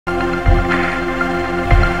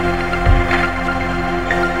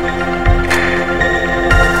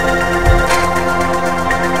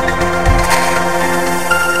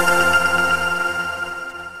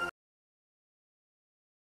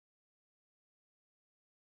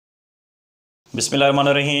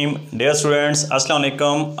बिस्मिल्लाहिर्रहमानिर्रहीम। Dear students, अस्सलाम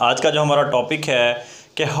वालेकुम। आज का जो हमारा टॉपिक है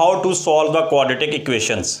कि how to solve the quadratic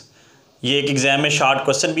equations. ये एक एग्ज़ाम में शार्ट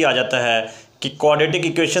क्वेश्चन भी आ जाता है कि क्वाड्रेटिक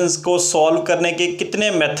इक्वेशंस को सॉल्व करने के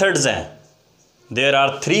कितने मेथड्स हैं। There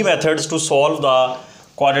are 3 methods to solve the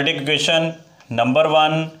quadratic equation. Number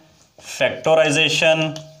 1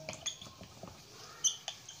 factorisation,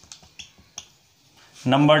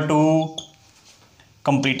 number 2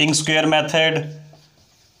 completing square method,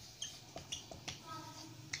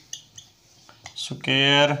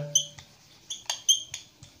 square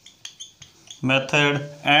method,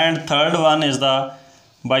 and third one is the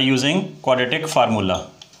by using quadratic formula.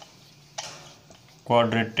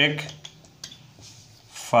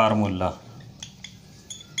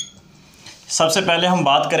 सबसे पहले हम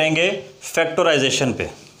बात करेंगे फैक्टराइजेशन पे।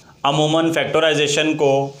 अमूमन फैक्टराइजेशन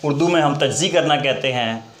को उर्दू में हम तज्ज़ी करना कहते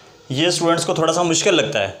हैं। ये स्टूडेंट्स को थोड़ा सा मुश्किल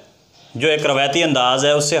लगता है। जो एक रवायती अंदाज़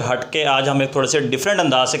है उससे हट के आज हम एक थोड़े से डिफरेंट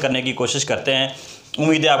अंदाज से करने की कोशिश करते हैं।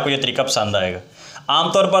 उम्मीद है आपको ये तरीका पसंद आएगा।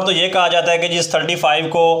 आमतौर पर तो ये कहा जाता है कि जिस 35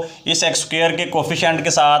 को इस एक्स स्क्वायर के कोफिशिएंट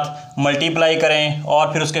के साथ मल्टीप्लाई करें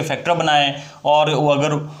और फिर उसके फैक्टर बनाएं, और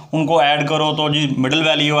अगर उनको ऐड करो तो जी मिडिल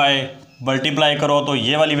वैल्यू आए, मल्टीप्लाई करो तो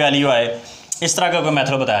ये वाली वैल्यू आए। इस तरह का कोई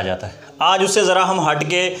मेथड बताया जाता है। आज उससे ज़रा हम हट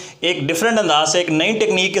के एक डिफरेंट अंदाज से एक नई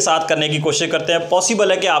टेक्निक के साथ करने की कोशिश करते हैं।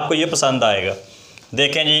 पॉसिबल है कि आपको ये पसंद आएगा।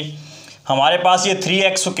 देखें जी, हमारे पास ये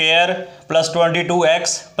 3x square plus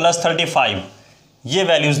 22x plus 35 ये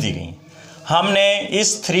वैल्यूज़ दी गई। हमने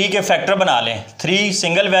इस 3 के फैक्टर बना लें। 3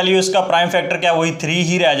 सिंगल वैल्यू, इसका प्राइम फैक्टर क्या, वही 3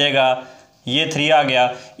 ही रह जाएगा। ये 3 आ गया।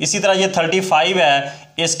 इसी तरह ये 35 है,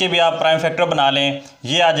 इसके भी आप प्राइम फैक्टर बना लें।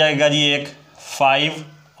 ये आ जाएगा जी एक 5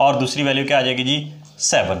 और दूसरी वैल्यू क्या आ जाएगी जी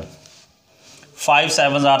 7। 5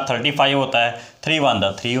 7 आर 35 होता है, 3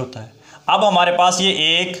 1 3 होता है। अब हमारे पास ये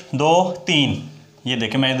 1 2 3, ये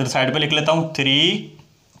देखें मैं इधर साइड पे लिख लेता हूँ, 3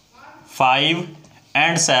 5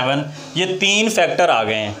 एंड 7, ये 3 फैक्टर आ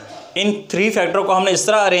गए हैं। इन 3 फैक्टर को हमने इस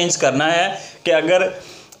तरह अरेंज करना है कि अगर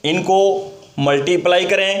इनको मल्टीप्लाई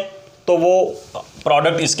करें तो वो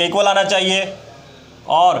प्रोडक्ट इसके इक्वल आना चाहिए,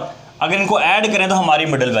 और अगर इनको ऐड करें तो हमारी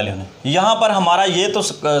मिडिल वैल्यू ने। यहाँ पर हमारा ये तो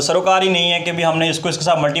सरोकार ही नहीं है कि भी हमने इसको इसके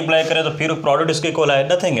साथ मल्टीप्लाई करें तो फिर प्रोडक्ट इसके इक्वल आए,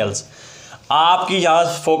 नथिंग एल्स। आपकी यहाँ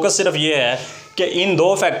फोकस सिर्फ ये है कि इन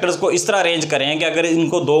 2 फैक्टर्स को इस तरह अरेंज करें कि अगर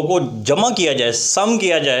इनको 2 को जमा किया जाए, सम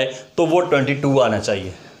किया जाए, तो वो 22 आना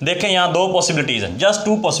चाहिए। देखें यहाँ 2 पॉसिबिलिटीज़ हैं, जस्ट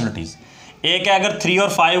 2 पॉसिबिलिटीज़। एक है अगर 3 और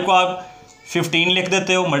 5 को आप 15 लिख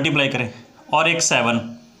देते हो, मल्टीप्लाई करें, और एक 7।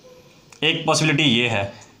 एक पॉसिबिलिटी ये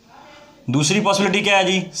है। दूसरी पॉसिबिलिटी क्या है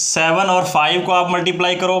जी, 7 और 5 को आप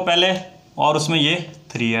मल्टीप्लाई करो पहले, और उसमें ये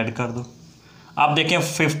 3 ऐड कर दो। आप देखें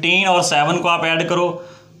 15 और 7 को आप ऐड करो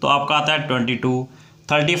तो आपका आता है 22।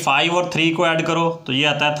 35 और 3 को ऐड करो तो ये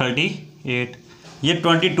आता है 38। ये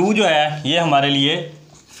 22 जो है ये हमारे लिए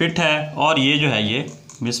फिट है, और ये जो है ये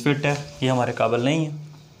मिसफिट है, ये हमारे काबिल नहीं है।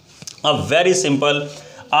 अब वेरी सिंपल,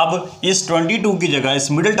 अब इस 22 की जगह, इस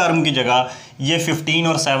मिडिल टर्म की जगह ये 15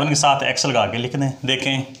 और 7 के साथ एक्स लगा के लिख दें।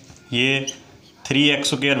 देखें ये 3x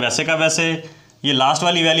स्क्वायर वैसे का वैसे, ये लास्ट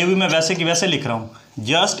वाली वैल्यू भी मैं वैसे की वैसे लिख रहा हूँ।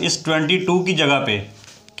 जस्ट इस 22 की जगह पे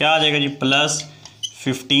क्या आ जाएगा जी, प्लस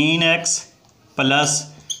 15x प्लस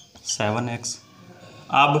 7x।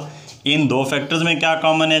 अब इन 2 फैक्टर्स में क्या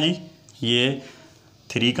कॉमन है जी, ये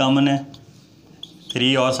 3 कॉमन है,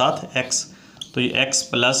 3 और साथ x, तो ये x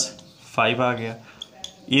प्लस 5 आ गया।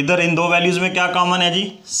 इधर इन 2 वैल्यूज़ में क्या कॉमन है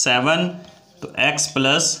जी, 7, तो x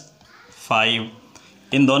प्लस 5।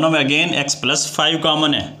 इन दोनों में अगेन x प्लस 5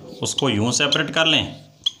 कॉमन है, उसको यूँ सेपरेट कर लें,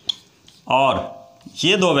 और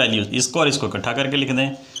ये 2 वैल्यूज़ इसको और इसको इकट्ठा करके लिख दें,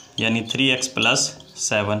 यानी 3x प्लस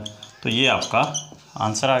 7। तो ये आपका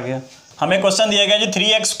आंसर आ गया। हमें क्वेश्चन दिया गया जी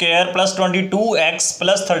 3x square plus 22x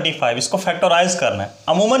plus 35, इसको फैक्टराइज करना है।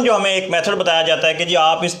 अमूमन जो हमें एक मेथड बताया जाता है कि जी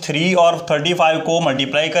आप इस 3 और 35 को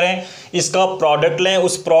मल्टीप्लाई करें, इसका प्रोडक्ट लें,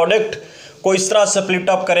 उस प्रोडक्ट को इस तरह स्प्लिट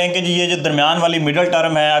अप करें कि जी ये जो दरमियान वाली मिडिल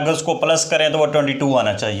टर्म है अगर उसको प्लस करें तो वो 22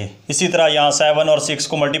 आना चाहिए। इसी तरह यहाँ 7 और 6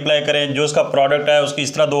 को मल्टीप्लाई करें, जो उसका प्रोडक्ट है उसकी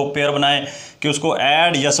इस तरह 2 पेयर बनाएं कि उसको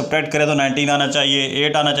ऐड या सब्ट्रैक्ट करें तो 19 आना चाहिए,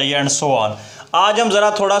 8 आना चाहिए, एंड सो ऑन। आज हम ज़रा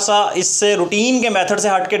थोड़ा सा इससे रूटीन के मेथड से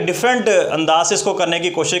हट के डिफरेंट अंदाज से इसको करने की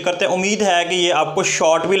कोशिश करते हैं। उम्मीद है कि ये आपको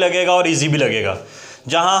शॉर्ट भी लगेगा और ईजी भी लगेगा।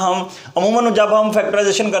 जहाँ हम अमूमन जब हम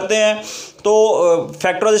फैक्टराइजेशन करते हैं तो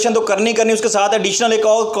फैक्टराइजेशन तो करनी उसके साथ एडिशनल एक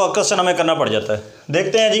और क्वेश्चन हमें करना पड़ जाता है।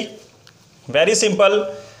 देखते हैं जी, वेरी सिंपल।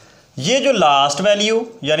 ये जो लास्ट वैल्यू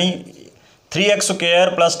यानी 3x square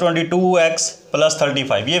plus 22x plus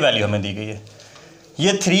 35 ये वैल्यू हमें दी गई है।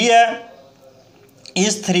 ये 3 है,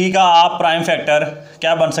 इस 3 का आप प्राइम फैक्टर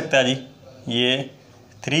क्या बन सकता है जी, ये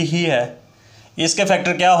 3 ही है। इसके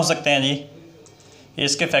फैक्टर क्या हो सकते हैं जी,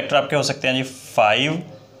 इसके फैक्टर आपके हो सकते हैं जी 5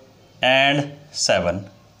 एंड 7।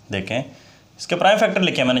 देखें इसके प्राइम फैक्टर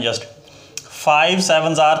लिखे मैंने जस्ट 5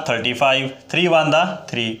 7 आर 35, 3 1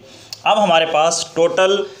 3। अब हमारे पास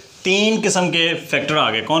टोटल 3 किस्म के फैक्टर आ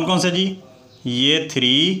गए। कौन कौन से जी? ये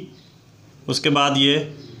 3, उसके बाद ये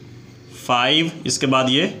 5, इसके बाद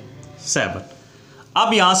ये 7।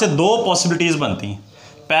 अब यहाँ से 2 पॉसिबिलिटीज़ बनती हैं।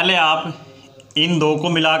 पहले आप इन 2 को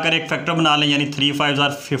मिलाकर एक फैक्टर बना लें, यानी 3 5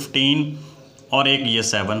 आर 15 और एक ये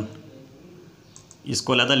 7,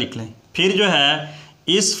 इसको अलग लिख लें। फिर जो है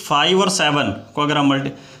इस 5 और 7 को अगर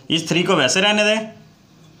हम इस 3 को वैसे रहने दें,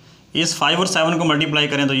 इस 5 और 7 को मल्टीप्लाई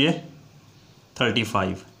करें तो ये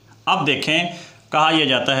 35। अब देखें कहा यह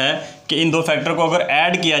जाता है कि इन 2 फैक्टर को अगर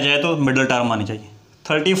ऐड किया जाए तो मिडिल टर्म आनी चाहिए।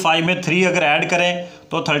 35 में 3 अगर ऐड करें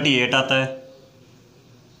तो 38 आता है,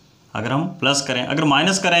 अगर हम प्लस करें, अगर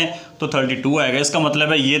माइनस करें तो 32 आएगा। इसका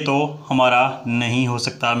मतलब है ये तो हमारा नहीं हो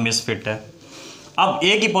सकता, मिसफिट है। अब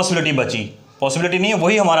एक ही पॉसिबिलिटी बची, पॉसिबिलिटी नहीं है,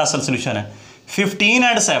 वही हमारा असल सोल्यूशन है। 15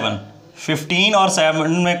 एंड 7, 15 और 7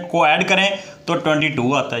 में को ऐड करें तो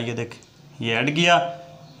 22 आता है। ये देख, ये ऐड किया,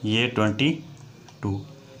 ये 22।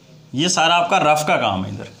 ये सारा आपका रफ का काम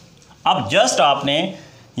है इधर। अब जस्ट आपने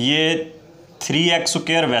ये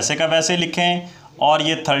 3x² वैसे का वैसे लिखें और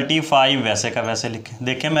ये 35 वैसे का वैसे लिखें।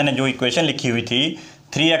 देखें मैंने जो इक्वेशन लिखी हुई थी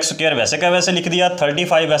 3x² वैसे का वैसे लिख दिया,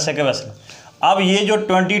 35 वैसे का वैसे। अब ये जो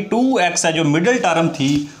 22x है जो मिडिल टर्म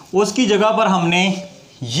थी उसकी जगह पर हमने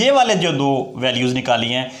ये वाले जो 2 वैल्यूज़ निकाली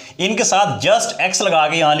हैं इनके साथ जस्ट x लगा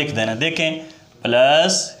के यहाँ लिख देना। देखें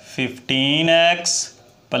plus 15x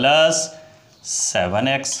plus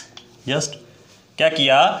 7x। Just क्या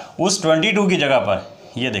किया, उस 22 की जगह पर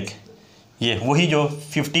ये देखें, ये वही जो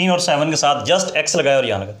 15 और 7 के साथ जस्ट x लगाया और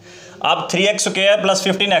यहाँ लगा। अब 3x² प्लस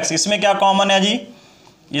 15x, इसमें क्या कॉमन है जी?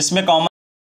 इसमें कॉमन